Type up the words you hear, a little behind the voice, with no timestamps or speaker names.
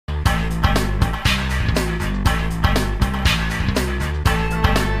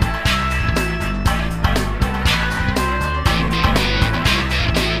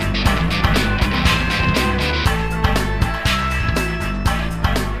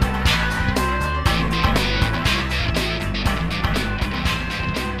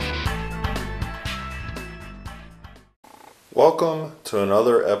Welcome to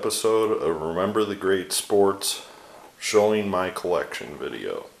another episode of Remember the Great Sports Showing My Collection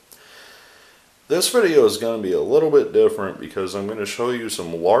video. This video is going to be a little bit different because I'm going to show you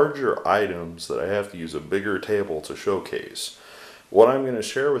some larger items that I have to use a bigger table to showcase. What I'm going to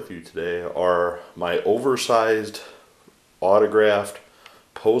share with you today are my oversized autographed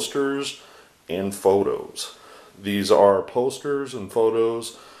posters and photos. These are posters and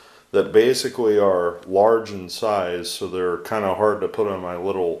photos that basically are large in size, so they're kind of hard to put on my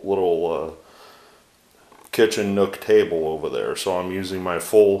little kitchen nook table over there. So I'm using my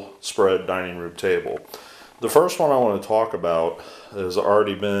full spread dining room table. The first one I want to talk about has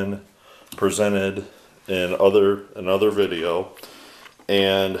already been presented in another video,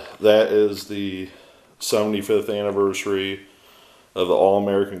 and that is the 75th anniversary of the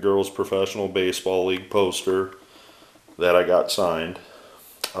All-American Girls Professional Baseball League poster that I got signed.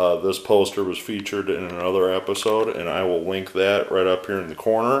 This poster was featured in another episode, and I will link that right up here in the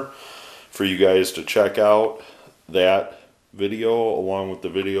corner for you guys to check out that video along with the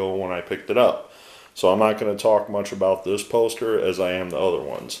video when I picked it up. So I'm not going to talk much about this poster as I am the other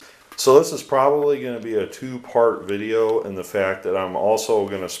ones. So this is probably going to be a two-part video in the fact that I'm also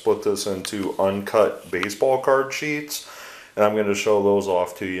going to split this into uncut baseball card sheets, and I'm going to show those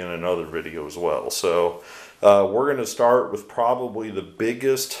off to you in another video as well. So we're going to start with probably the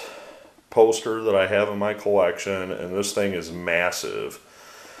biggest poster that I have in my collection, and this thing is massive.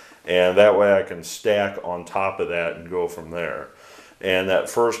 And that way I can stack on top of that and go from there. And that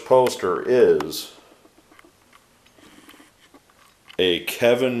first poster is a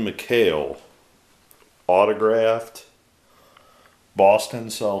Kevin McHale autographed Boston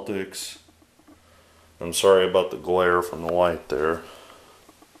Celtics. I'm sorry about the glare from the light there.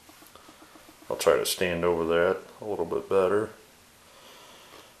 I'll try to stand over that a little bit better.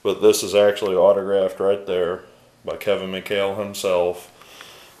 But this is actually autographed right there by Kevin McHale himself.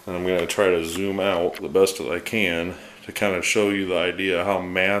 And I'm going to try to zoom out the best that I can to kind of show you the idea how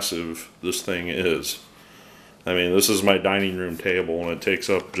massive this thing is. I mean, this is my dining room table, and it takes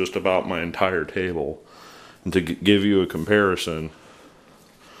up just about my entire table. And to give you a comparison,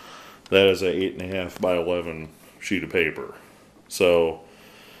 that is a 8.5 by 11 sheet of paper. So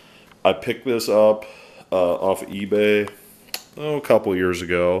I picked this up off eBay a couple years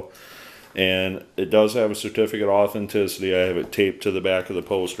ago, and it does have a certificate of authenticity. I have it taped to the back of the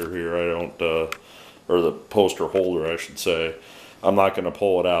poster here. I don't, or the poster holder, I should say. I'm not going to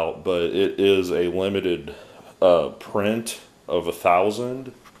pull it out, but it is a limited print of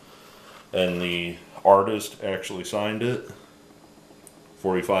 1,000, and the artist actually signed it,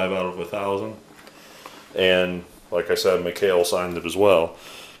 45 out of 1,000, and like I said, McHale signed it as well.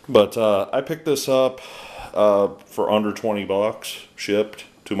 But I picked this up for under 20 bucks, shipped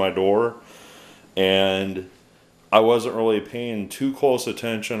to my door, and I wasn't really paying too close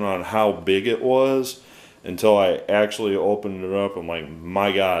attention on how big it was until I actually opened it up. I'm like,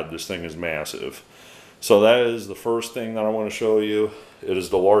 my God, this thing is massive. So that is the first thing that I want to show you. It is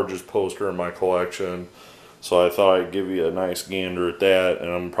the largest poster in my collection, so I thought I'd give you a nice gander at that, and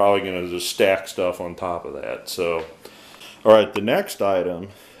I'm probably going to just stack stuff on top of that. So, alright, the next item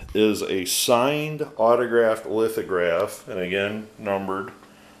is a signed autographed lithograph, and again numbered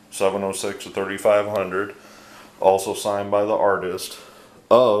 706 to 3500, also signed by the artist,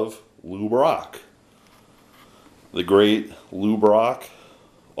 of Lou Brock, the great Lou Brock,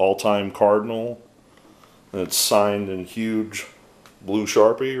 all-time Cardinal. And it's signed in huge blue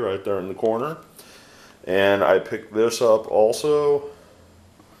Sharpie right there in the corner. And I picked this up also,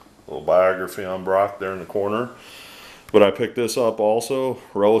 a little biography on Brock there in the corner. But I picked this up also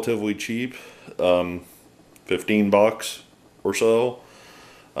relatively cheap, 15 bucks or so.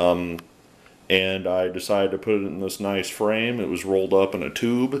 And I decided to put it in this nice frame. It was rolled up in a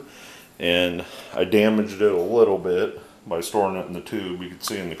tube, and I damaged it a little bit by storing it in the tube. You can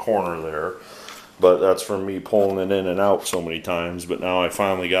see in the corner there. But that's from me pulling it in and out so many times. But now I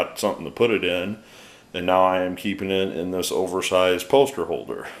finally got something to put it in, and now I am keeping it in this oversized poster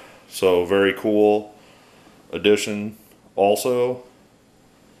holder. So very cool addition. Also,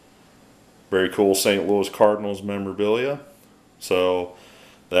 very cool St. Louis Cardinals memorabilia. So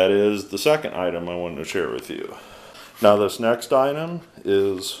that is the second item I wanted to share with you. Now this next item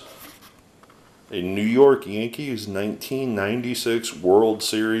is a New York Yankees 1996 World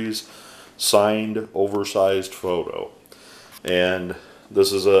Series signed oversized photo. And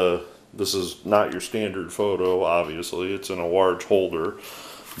this is not your standard photo, obviously. It's in a large holder,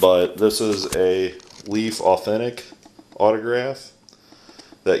 but this is a Leaf Authentic autograph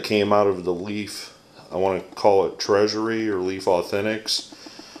that came out of the Leaf, I want to call it Treasury or Leaf Authentics,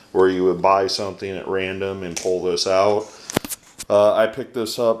 where you would buy something at random and pull this out. I picked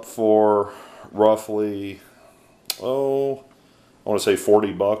this up for roughly, oh, I want to say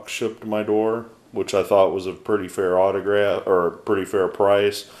 40 bucks shipped to my door, which I thought was a pretty fair autograph, or a pretty fair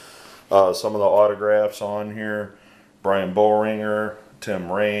price. Some of the autographs on here: Brian Boehringer,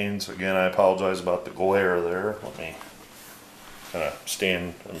 Tim Raines. Again, I apologize about the glare there. Let me kind of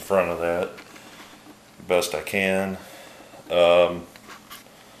stand in front of that best I can.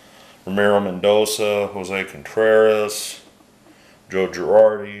 Ramiro Mendoza, Jose Contreras, Joe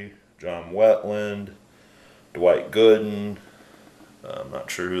Girardi, John Wetland, Dwight Gooden, I'm not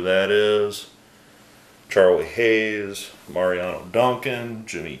sure who that is, Charlie Hayes, Mariano Duncan,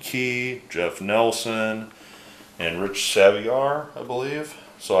 Jimmy Key, Jeff Nelson, and Rich Saviar, I believe.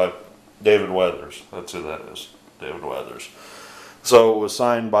 David Weathers, that's who that is, David Weathers. So it was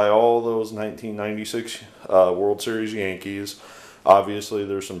signed by all those 1996 World Series Yankees. Obviously,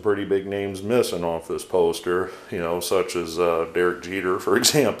 there's some pretty big names missing off this poster, you know, such as Derek Jeter, for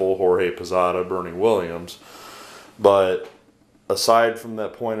example, Jorge Posada, Bernie Williams. But aside from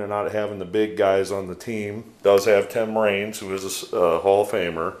that point of not having the big guys on the team, does have Tim Raines, who is a Hall of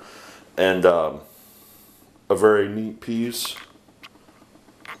Famer, and a very neat piece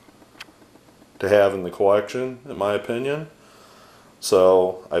to have in the collection, in my opinion.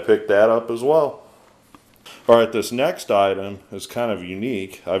 So I picked that up as well. Alright, this next item is kind of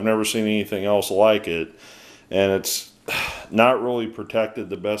unique. I've never seen anything else like it, and it's not really protected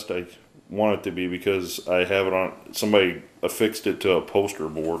the best I want it to be because I have it on, somebody affixed it to a poster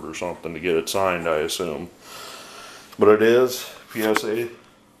board or something to get it signed, I assume. But it is PSA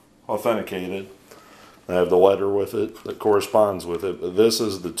authenticated. I have the letter with it that corresponds with it. But this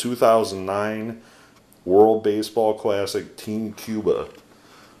is the 2009 World Baseball Classic Team Cuba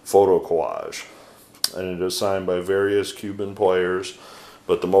photo collage. And it is signed by various Cuban players,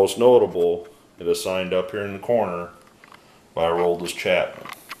 but the most notable, it is signed up here in the corner by Aroldis Chapman.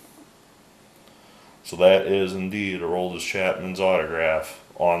 So that is indeed Aroldis Chapman's autograph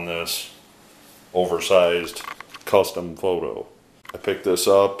on this oversized custom photo. I picked this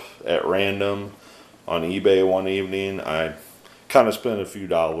up at random on eBay one evening. I kind of spent a few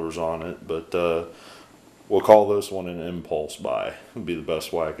dollars on it, but we'll call this one an impulse buy. Would be the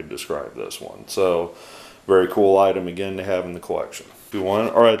best way I could describe this one. So, very cool item again to have in the collection. If you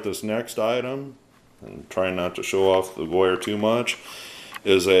want, alright, this next item, and trying not to show off the glare too much,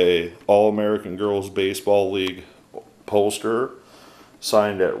 is a All-American Girls Baseball League poster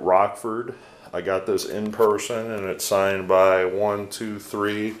signed at Rockford. I got this in person, and it's signed by 1, 2,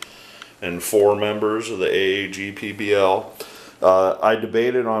 3, and 4 members of the AAGPBL. I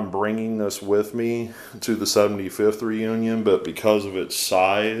debated on bringing this with me to the 75th reunion, but because of its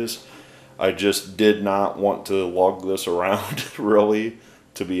size, I just did not want to lug this around, really,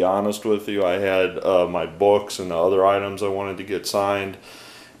 to be honest with you. I had my books and the other items I wanted to get signed,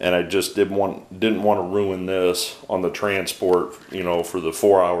 and I just didn't want to ruin this on the transport, you know, for the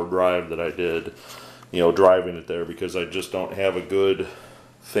 4-hour drive that I did, you know, driving it there, because I just don't have a good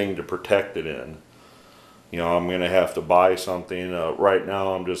thing to protect it in. You know, I'm going to have to buy something. Right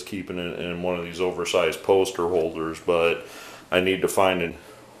now I'm just keeping it in one of these oversized poster holders, but I need to find a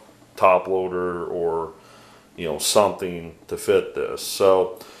top loader or, you know, something to fit this.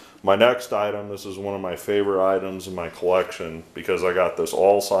 So my next item, this is one of my favorite items in my collection because I got this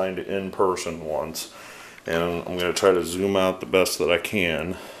all signed in person once, and I'm going to try to zoom out the best that I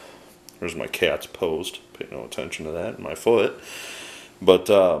can. There's my cat's post. Pay no attention to that, my foot. But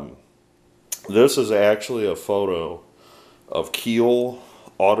this is actually a photo of Kiel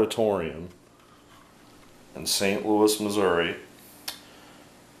Auditorium in St. Louis, Missouri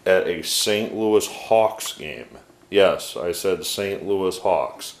at a St. Louis Hawks game. Yes, I said St. Louis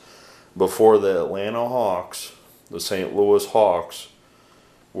Hawks. Before the Atlanta Hawks, the St. Louis Hawks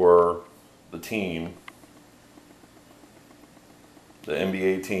were the team, the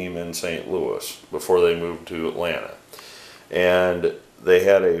NBA team in St. Louis before they moved to Atlanta. And they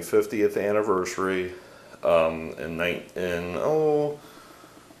had a 50th anniversary I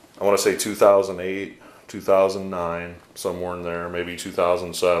want to say 2008, 2009, somewhere in there, maybe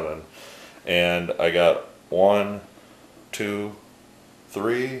 2007. And I got 1, 2,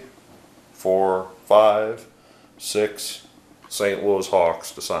 3, 4, 5, 6 St. Louis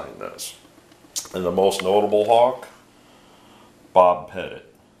Hawks to sign this. And the most notable Hawk, Bob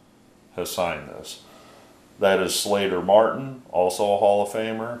Pettit, has signed this. That is Slater Martin, also a Hall of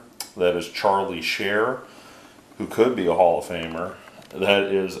Famer. That is Charlie Scher, who could be a Hall of Famer. That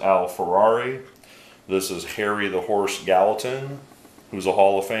is Al Ferrari. This is Harry the Horse Gallatin, who's a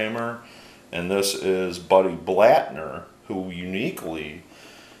Hall of Famer. And this is Buddy Blattner, who uniquely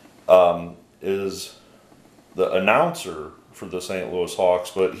is the announcer for the St. Louis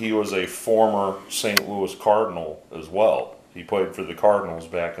Hawks, but he was a former St. Louis Cardinal as well. He played for the Cardinals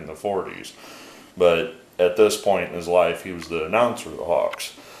back in the 40s. But at this point in his life, he was the announcer of the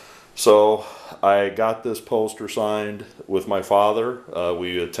Hawks. So I got this poster signed with my father.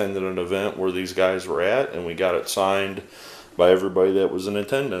 We attended an event where these guys were at, and we got it signed by everybody that was in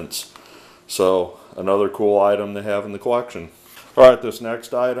attendance. So another cool item to have in the collection. Alright, this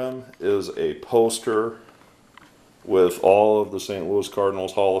next item is a poster with all of the St. Louis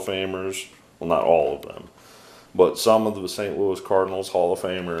Cardinals Hall of Famers. Well, not all of them, but some of the St. Louis Cardinals Hall of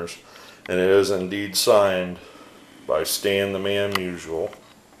Famers. And it is indeed signed by Stan the Man Musial.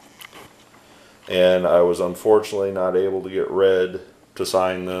 And I was unfortunately not able to get Red to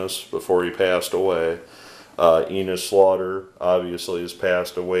sign this before he passed away. Enos Slaughter obviously has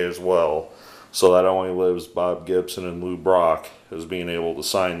passed away as well. So that only leaves Bob Gibson and Lou Brock as being able to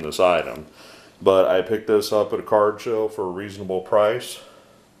sign this item. But I picked this up at a card show for a reasonable price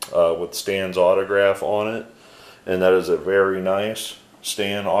with Stan's autograph on it. And that is a very nice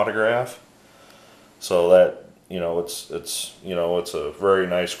Stan autograph. So that, you know, it's a very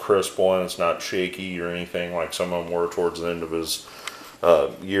nice crisp one. It's not shaky or anything like some of them were towards the end of his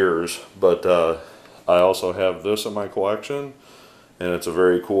years. But I also have this in my collection, and it's a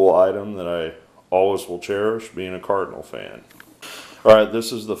very cool item that I always will cherish being a Cardinal fan. Alright,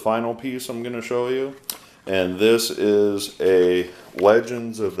 this is the final piece I'm going to show you. And this is a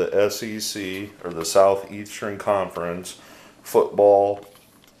Legends of the SEC, or the Southeastern Conference, football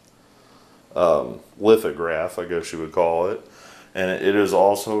lithograph, I guess you would call it. And it is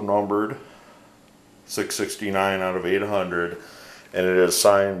also numbered 669 out of 800. And it is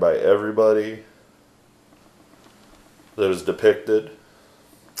signed by everybody that is depicted.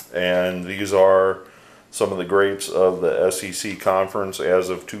 And these are some of the greats of the SEC Conference as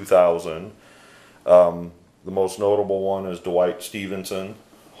of 2000. The most notable one is Dwight Stevenson,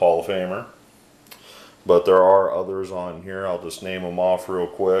 Hall of Famer. But there are others on here. I'll just name them off real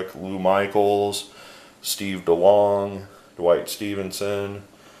quick. Lou Michaels, Steve DeLong, Dwight Stevenson,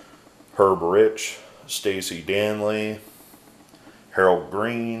 Herb Rich, Stacy Danley, Harold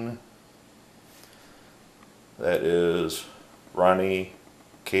Green. That is Ronnie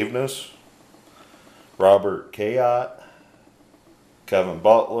Caveness, Robert Kayott, Kevin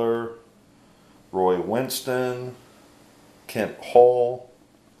Butler, Roy Winston, Kent Hull,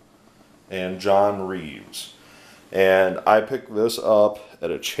 and John Reeves. And I picked this up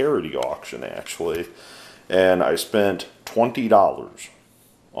at a charity auction actually, and I spent $20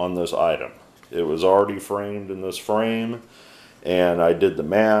 on this item. It was already framed in this frame, and I did the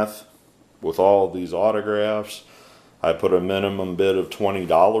math with all of these autographs. I put a minimum bid of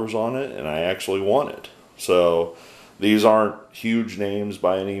 $20 on it, and I actually won it. So these aren't huge names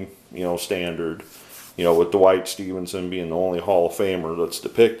by any standard. With Dwight Stevenson being the only Hall of Famer that's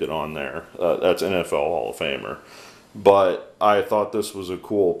depicted on there. That's NFL Hall of Famer. But I thought this was a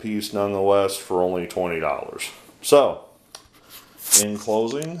cool piece nonetheless for only $20. So, in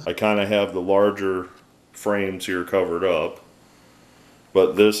closing, I kind of have the larger frames here covered up.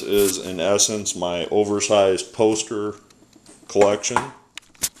 But this is, in essence, my oversized poster collection.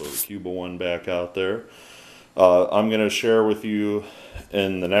 Put the Cuba one back out there. I'm going to share with you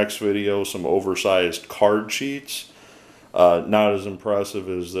in the next video some oversized card sheets. Not as impressive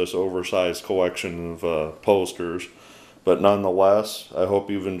as this oversized collection of posters, but nonetheless, I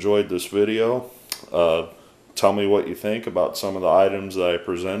hope you've enjoyed this video. Tell me what you think about some of the items that I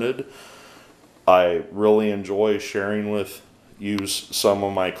presented. I really enjoy sharing with you some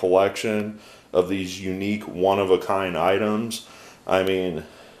of my collection of these unique one-of-a-kind items. I mean,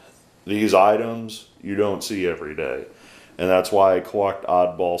 these items you don't see every day. And that's why I collect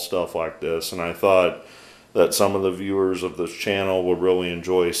oddball stuff like this. And I thought that some of the viewers of this channel would really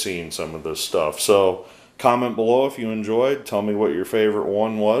enjoy seeing some of this stuff. So comment below if you enjoyed. Tell me what your favorite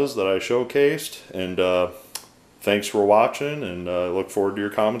one was that I showcased. And thanks for watching, and I look forward to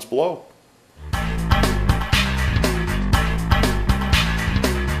your comments below.